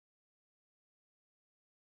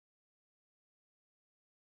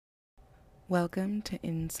Welcome to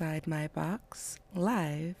Inside My Box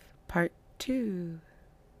Live Part 2.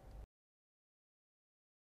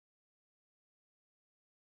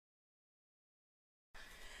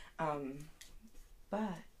 But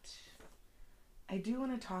I do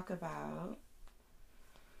want to talk about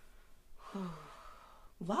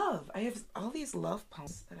love. I have all these love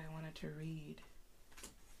poems that I wanted to read.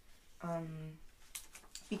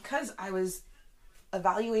 Because I was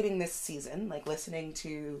evaluating this season, like listening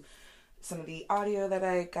to some of the audio that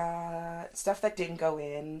I got, stuff that didn't go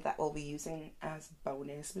in that we'll be using as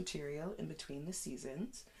bonus material in between the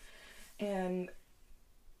seasons. And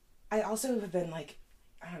I also have been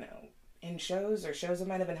in shows that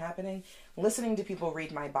might have been happening, listening to people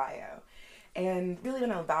read my bio and really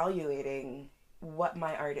been evaluating what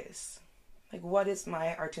my art is. Like, what is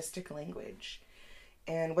my artistic language?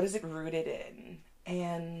 And what is it rooted in?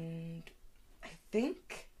 And I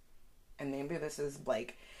think, and maybe this is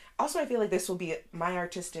also I feel like this will be my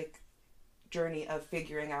artistic journey of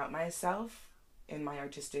figuring out myself in my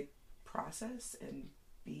artistic process and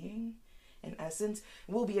being, in essence,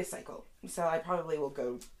 will be a cycle. So I probably will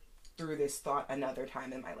go through this thought another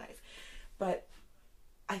time in my life. But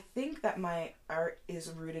I think that my art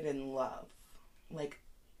is rooted in love. Like,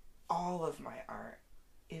 all of my art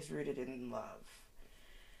is rooted in love.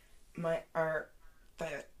 My art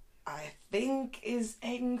that I think is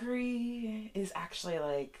angry is actually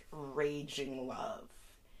like raging love.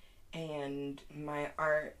 And my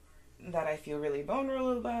art that I feel really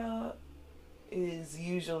vulnerable about is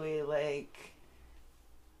usually like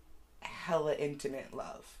hella intimate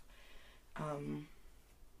love. And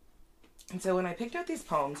so when I picked out these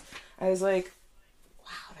poems, I was like,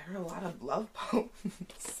 wow, there are a lot of love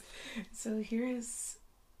poems. So here is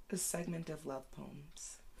a segment of love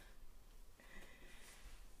poems.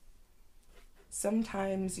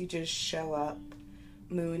 Sometimes you just show up,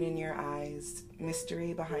 moon in your eyes,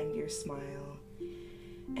 mystery behind your smile,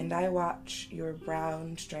 and I watch your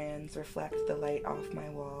brown strands reflect the light off my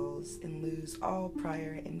walls and lose all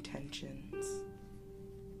prior intentions.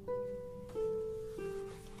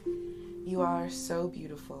 You are so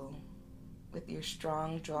beautiful, with your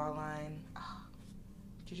strong jawline. Oh,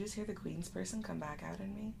 did you just hear the Queens person come back out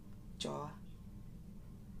in me? Jaw.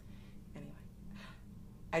 Anyway,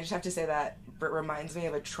 I just have to say that it reminds me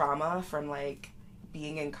of a trauma from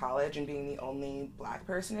being in college and being the only black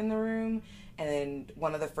person in the room. And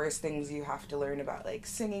one of the first things you have to learn about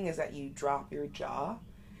singing is that you drop your jaw.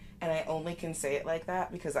 And I only can say it like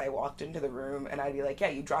that because I walked into the room and I'd be like, yeah,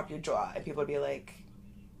 you drop your jaw. And people would be like,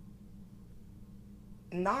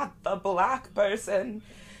 not the black person.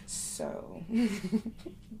 So,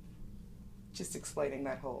 just explaining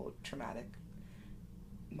that whole traumatic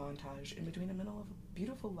montage in between the middle of a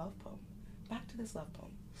beautiful love poem. Back to this love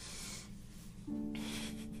poem.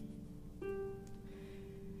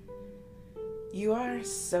 You are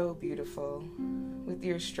so beautiful, with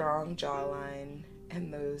your strong jawline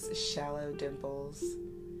and those shallow dimples,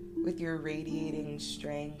 with your radiating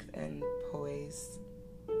strength and poise,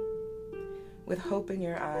 with hope in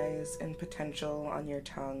your eyes and potential on your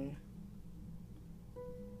tongue.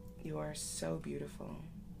 You are so beautiful.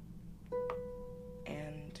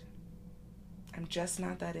 And I'm just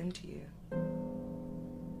not that into you.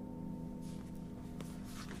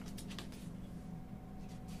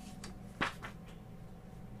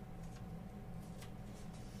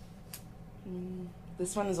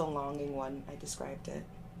 This one is a longing one. I described it.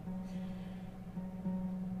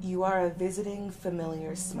 You are a visiting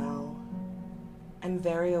familiar smell. I'm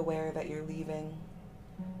very aware that you're leaving.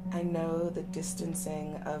 I know the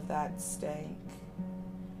distancing of that stank.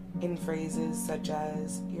 In phrases such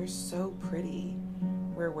as, you're so pretty,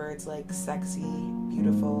 where words like sexy,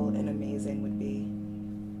 beautiful, and amazing would be.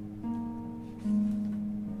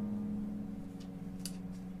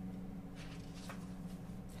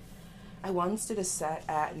 I once did a set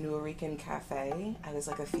at Nuyorican Cafe. I was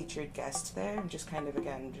a featured guest there. I'm just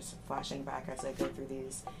just flashing back as I go through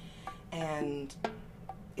these. And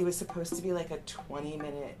it was supposed to be a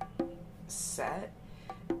 20-minute set.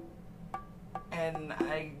 And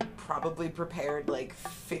I probably prepared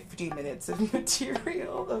 50 minutes of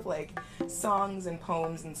material of songs and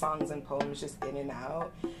poems just in and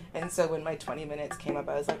out. And so when my 20 minutes came up,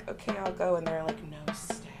 I was like, okay, I'll go. And they're like, no,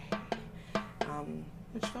 stay.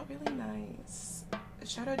 Which felt really nice.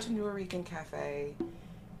 Shout out to Nuyorican Cafe.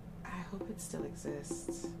 I hope it still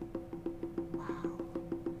exists. Wow.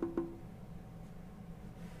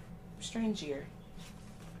 Strange year.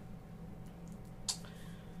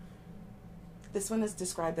 This one is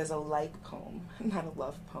described as a like poem, not a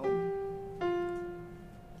love poem.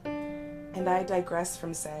 And I digress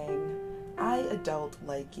from saying, I adult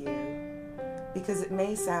like you. because it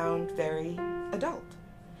may sound very adult,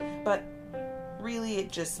 but really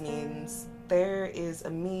it just means there is a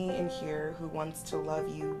me in here who wants to love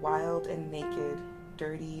you wild and naked,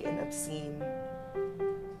 dirty and obscene.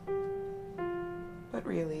 But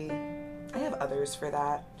really, I have others for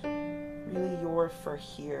that. Really, you're for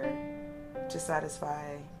here to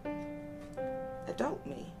satisfy adult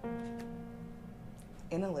me.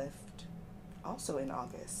 In a lift, also in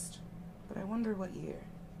August, but I wonder what year.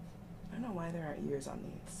 I don't know why there aren't years on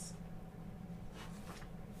these.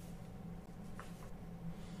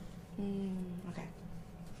 Okay.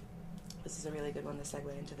 This is a really good one to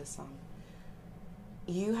segue into this song.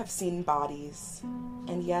 You have seen bodies,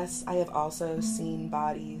 and yes, I have also seen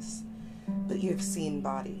bodies, but you have seen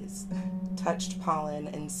bodies, touched pollen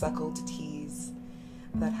and suckled teas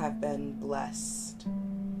that have been blessed.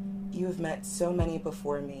 You have met so many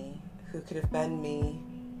before me who could have been me.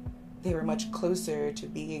 They were much closer to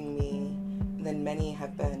being me than many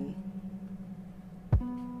have been.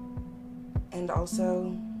 And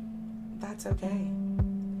also, that's okay.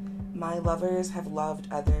 My lovers have loved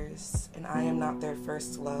others, and I am not their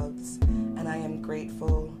first loves, and I am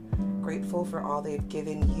grateful for all they've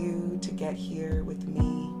given you to get here with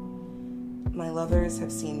me. My lovers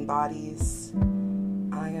have seen bodies.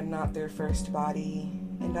 I am not their first body,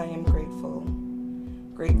 and I am grateful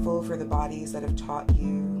for the bodies that have taught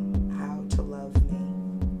you how to love me.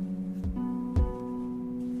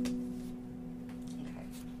 Okay.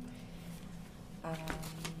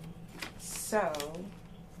 So,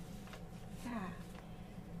 yeah.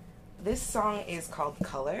 This song is called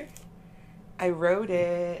Color. I wrote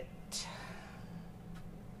it...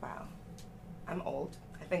 Wow. I'm old.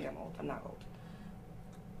 I think I'm old. I'm not old.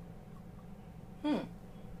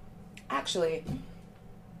 Actually,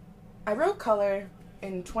 I wrote Color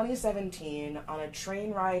in 2017 on a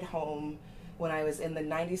train ride home when I was in the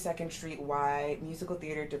 92nd Street Y Musical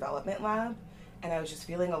Theater Development Lab, and I was just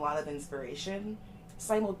feeling a lot of inspiration.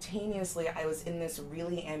 Simultaneously, I was in this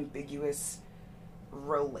really ambiguous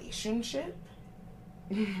relationship.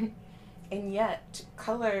 And yet,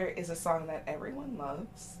 Color is a song that everyone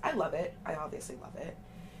loves. I love it. I obviously love it.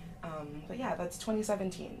 But yeah, that's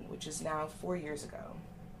 2017, which is now 4 years ago.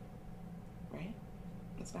 Right?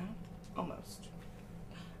 That's now? Almost.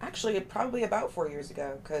 Actually, probably about 4 years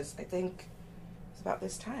ago, because I think it's about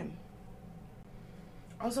this time.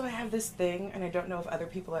 Also, I have this thing, and I don't know if other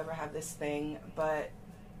people ever have this thing, but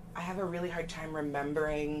I have a really hard time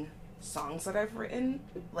remembering songs that I've written,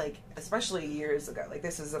 like, especially years ago. Like,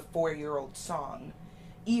 this is a 4-year-old song,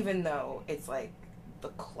 even though it's, like, the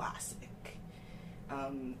classic.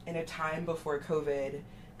 In a time before COVID,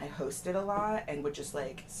 I hosted a lot and would just,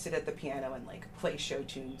 like, sit at the piano and, like, play show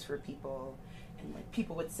tunes for people, and, like,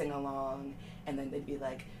 people would sing along, and then they'd be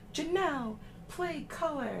like, Janelle, play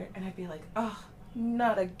Color, and I'd be like, oh,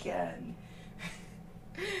 not again.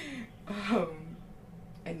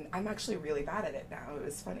 And I'm actually really bad at it now. It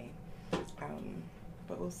was funny.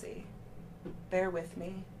 But we'll see. Bear with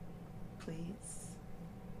me, please.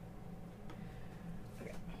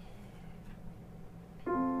 Okay.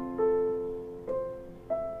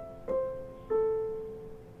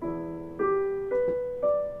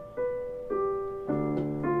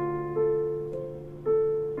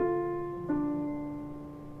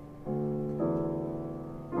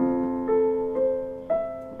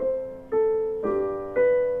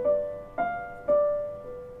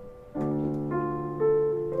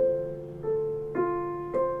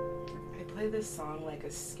 This song like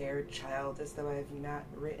a scared child, as though I've not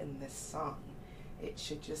written this song. It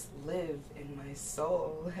should just live in my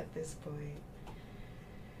soul at this point.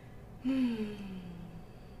 You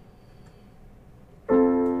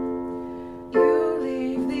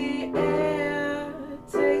leave the air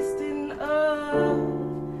tasting of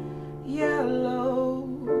yellow.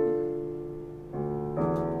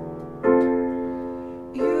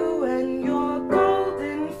 You and your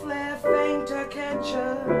golden flare faint to catch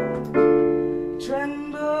a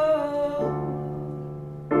tremble.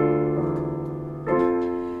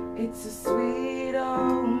 It's a sweet,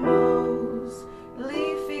 almost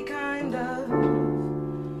leafy kind of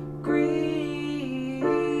green.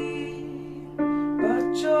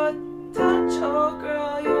 But your touch, oh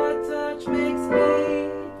girl, your touch makes me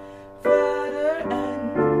flutter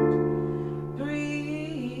and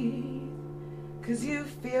breathe. 'Cause you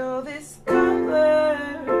feel this color,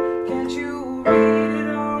 can't you read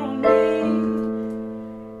it on me?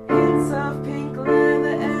 Of pink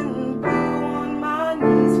leather and blue on my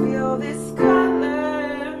knees. Feel this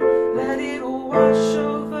color, let it wash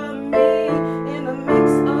over me in a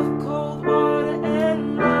mix of cold water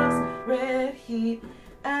and love's red heat.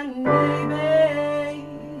 And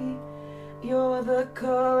maybe you're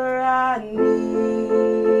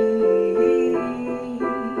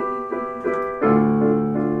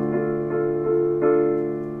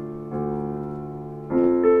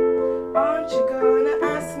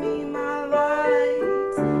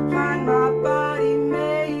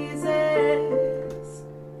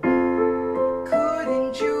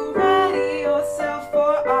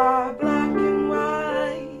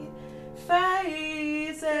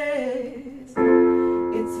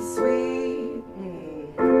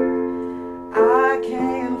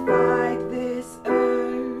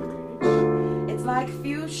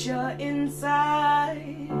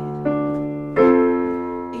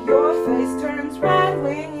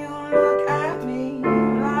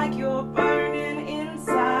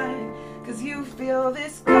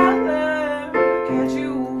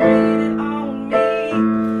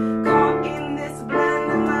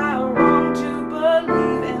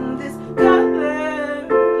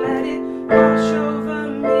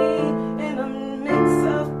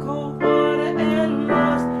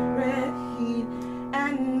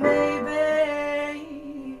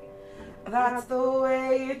That's the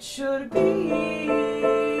way it should be.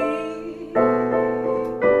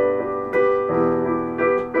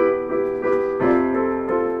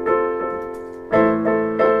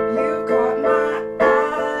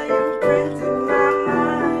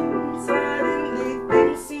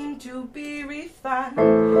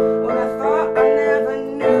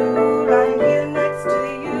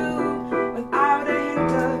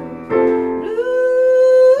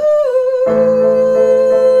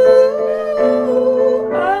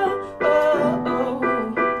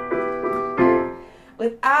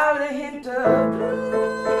 Without a hint of blue.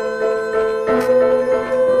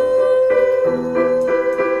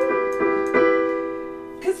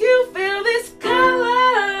 Cause you feel this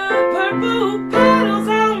color, purple petals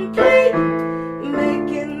on plate,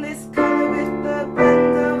 making this color with the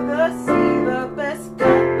blend of the sea, the best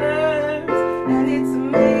colors, and it's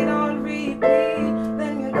made on repeat.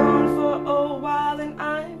 Then you're gone for a while and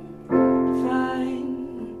I'm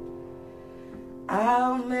fine.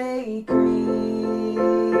 I'll make green.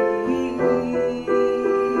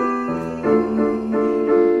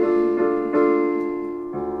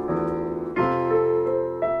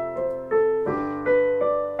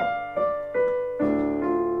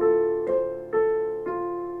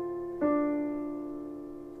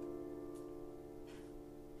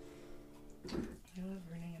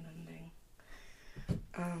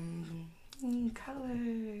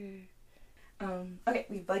 Color. Okay,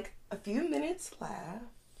 we've like a few minutes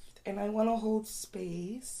left, and I want to hold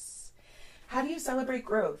space. How do you celebrate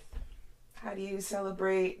growth? How do you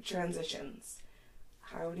celebrate transitions?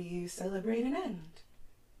 How do you celebrate an end?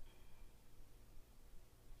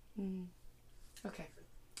 Okay,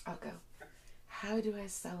 I'll go. How do I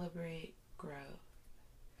celebrate growth?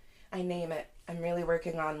 I name it. I'm really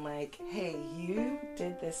working on like, hey, you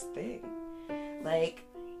did this thing. Like,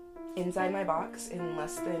 inside my box in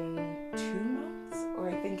less than 2 months, or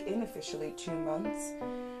I think unofficially 2 months,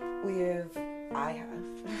 I have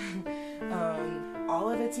all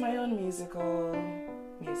of it's my own music. Oh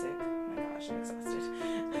my gosh, I'm exhausted.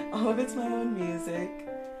 All of it's my own music,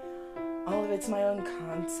 all of it's my own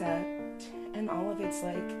concept, and all of it's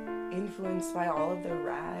like influenced by all of the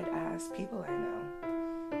rad ass people I know.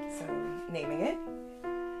 So naming it,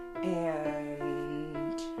 and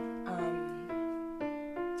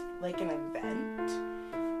like an event.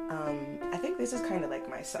 I think this is kind of like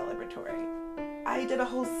my celebratory. I did a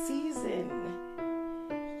whole season.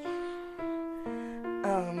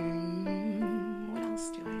 What else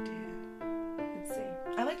do I do? Let's see.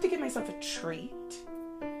 I like to give myself a treat.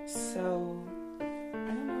 So I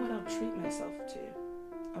don't know what I'll treat myself to.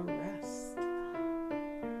 A rest.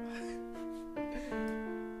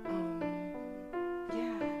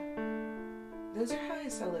 Yeah. Those are how I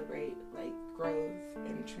celebrate like growth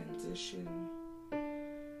and transition.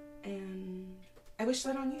 And I wish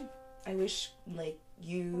that on you. I wish like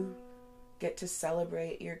you get to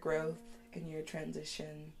celebrate your growth and your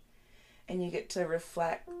transition, and you get to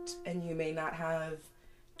reflect, and you may not have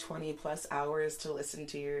 20 plus hours to listen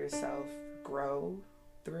to yourself grow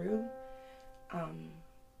through,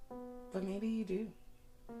 but maybe you do,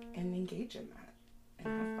 and engage in that and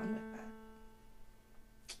have fun with that.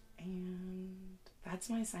 And that's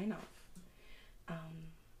my sign off.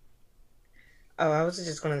 Oh, I was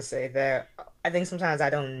just going to say that I think sometimes I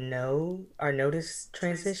don't know or notice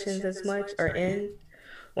transitions as much or in.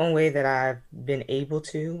 One way that I've been able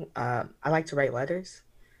to, I like to write letters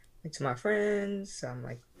like to my friends.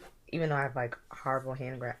 Like, even though I have like horrible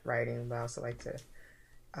handwriting, but I also like to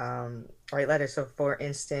write letters. So, for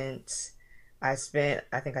instance, I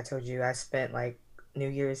think I told you, I spent like New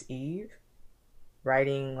Year's Eve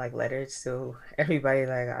writing like letters to everybody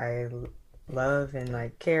like love and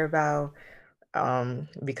like care about.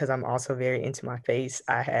 Because I'm also very into my face,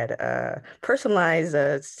 I had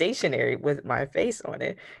personalized stationery with my face on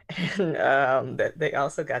it, and that they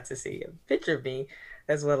also got to see a picture of me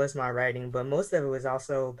as well as my writing. But most of it was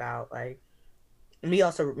also about like me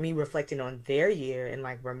reflecting on their year and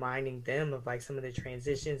like reminding them of like some of the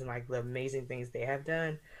transitions and like the amazing things they have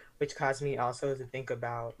done, which caused me also to think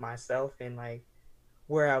about myself and like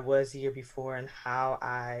where I was the year before and how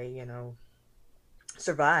I,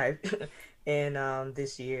 survive in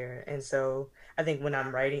this year. And so I think when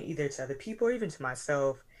I'm writing either to other people or even to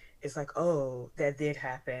myself, it's like, oh, that did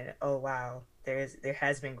happen. Oh wow, there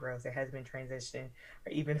has been growth, there has been transition.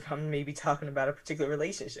 Or even if I'm maybe talking about a particular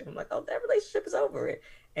relationship, I'm like, oh, that relationship is over it.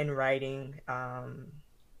 And writing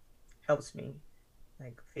helps me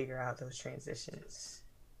like figure out those transitions.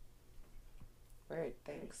 Word,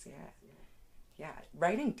 thanks, yeah. Yeah,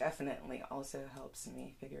 writing definitely also helps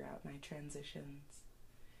me figure out my transitions.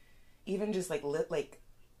 Even just like rereading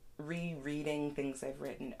things I've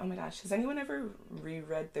written. Oh my gosh, has anyone ever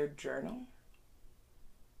reread their journal?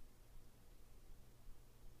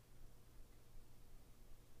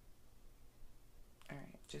 All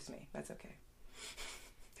right, just me. That's okay.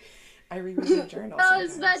 I reread my journal No, sometimes.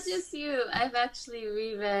 it's not just you. I've actually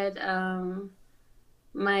reread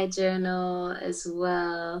my journal as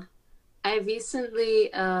well. I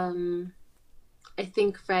recently, I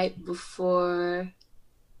think right before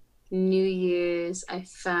New Year's, I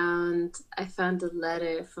found a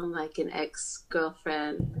letter from like an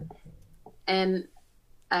ex-girlfriend, and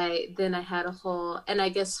I had a whole, and I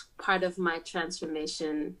guess part of my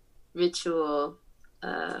transformation ritual,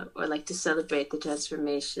 or like to celebrate the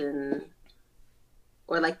transformation,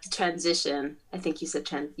 or like the transition. I think you said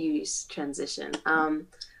you used transition.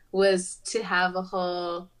 Was to have a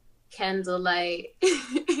whole candlelight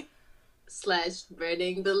slash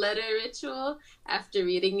burning the letter ritual after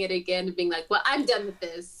reading it again, being like, well, I'm done with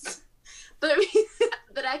this. But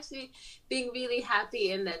but actually being really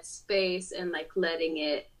happy in that space and like letting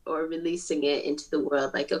it or releasing it into the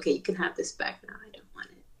world. Like, okay, you can have this back now. I don't want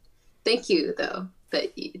it. Thank you, though,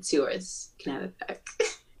 that it's yours. You can have it back.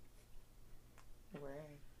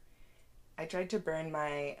 Word. I tried to burn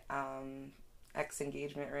my ex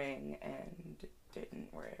engagement ring and it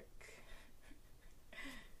didn't work.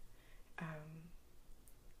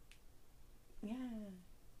 Yeah.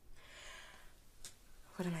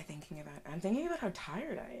 What am I thinking about? I'm thinking about how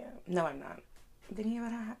tired I am. No, I'm not. I'm thinking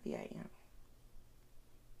about how happy I am.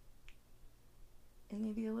 And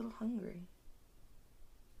maybe a little hungry.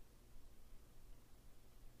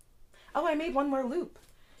 Oh, I made one more loop.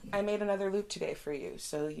 I made another loop today for you,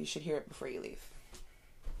 so you should hear it before you leave.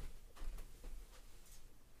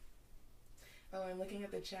 Oh, I'm looking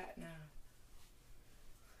at the chat now.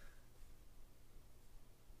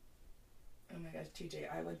 Oh my gosh,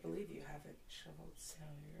 TJ, I would believe you haven't shoveled snow.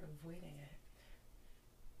 You're avoiding it.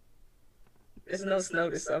 There's no snow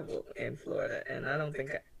to shovel in Florida, and I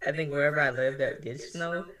think wherever I lived that did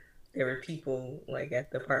snow, there were people like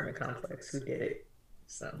at the apartment complex who did it.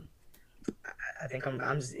 So I think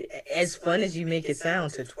I'm just, as fun as you make it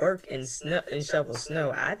sound to twerk and snow and shovel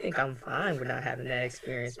snow. I think I'm fine with not having that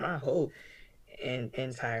experience my whole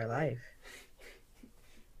entire life.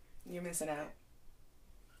 You're missing out.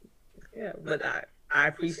 Yeah, but I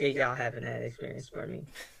appreciate y'all having that experience for me.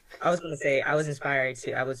 I was gonna say I was inspired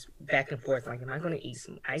to. I was back and forth like, am I gonna eat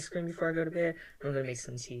some ice cream before I go to bed? Or I'm gonna make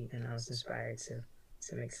some tea, and I was inspired to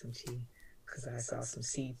make some tea because I saw some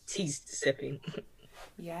tea sipping.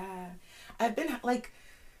 Yeah, I've been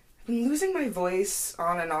losing my voice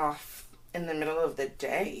on and off in the middle of the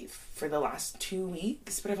day for the last 2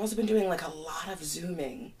 weeks, but I've also been doing like a lot of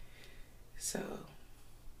Zooming, so,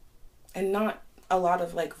 and not a lot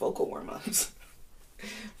of like vocal warm-ups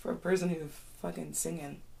for a person who's fucking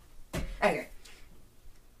singing. Anyway,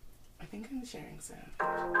 I think I'm sharing some.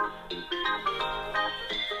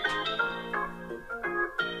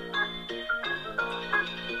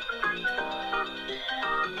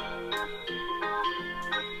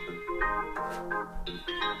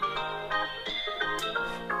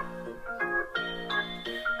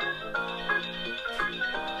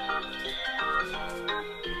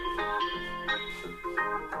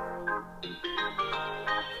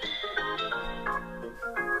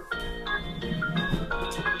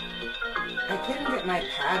 I couldn't get my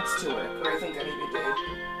pads to work, or I think I maybe did.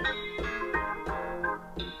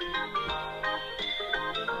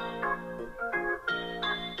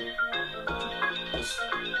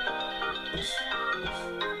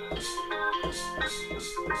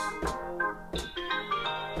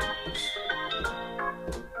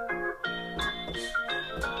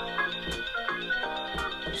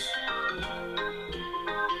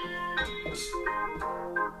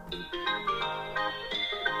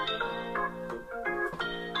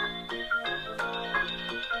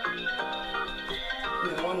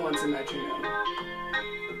 No one wants a metronome.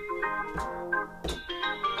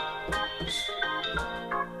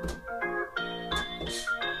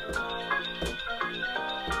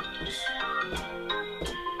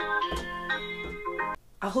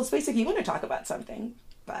 I'll hold space if you want to talk about something,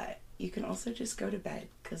 but you can also just go to bed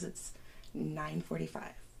because it's 9:45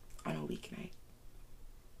 on a weeknight.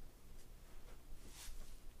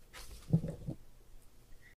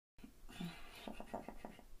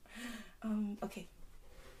 Okay.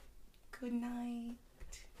 Good night.